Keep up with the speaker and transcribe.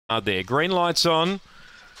There, green lights on,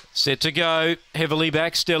 set to go, heavily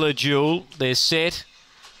back Stella Jewel, they're set.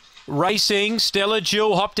 Racing, Stella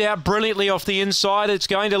Jewel hopped out brilliantly off the inside. It's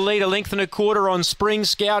going to lead 1.25 lengths on Spring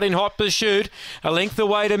Scout in hot pursuit. A length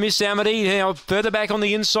away to Miss Amity. Now further back on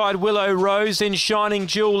the inside, Willow Rose, then Shining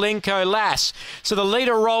Jewel, Lenko Lass. So the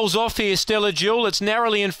leader rolls off here, Stella Jewel. It's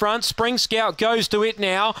narrowly in front. Spring Scout goes to it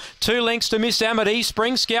now. 2 lengths to Miss Amity.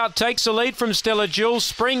 Spring Scout takes the lead from Stella Jewel.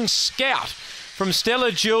 Spring Scout from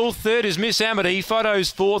Stella Jewel. Third is Miss Amity.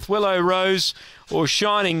 Photos fourth, Willow Rose or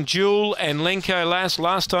Shining Jewel, and Lenko Lass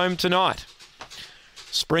last home tonight.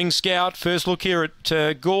 Spring Scout, first look here at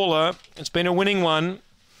Gawler. It's been a winning one.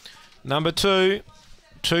 Number 2,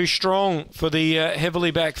 too strong for the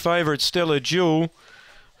heavily back favourite Stella Jewel,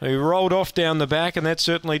 who rolled off down the back, and that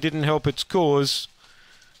certainly didn't help its cause.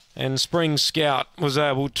 And Spring Scout was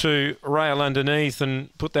able to rail underneath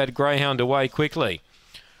and put that greyhound away quickly.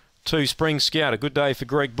 2 Spring Scout, a good day for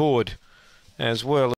Greg Board as well.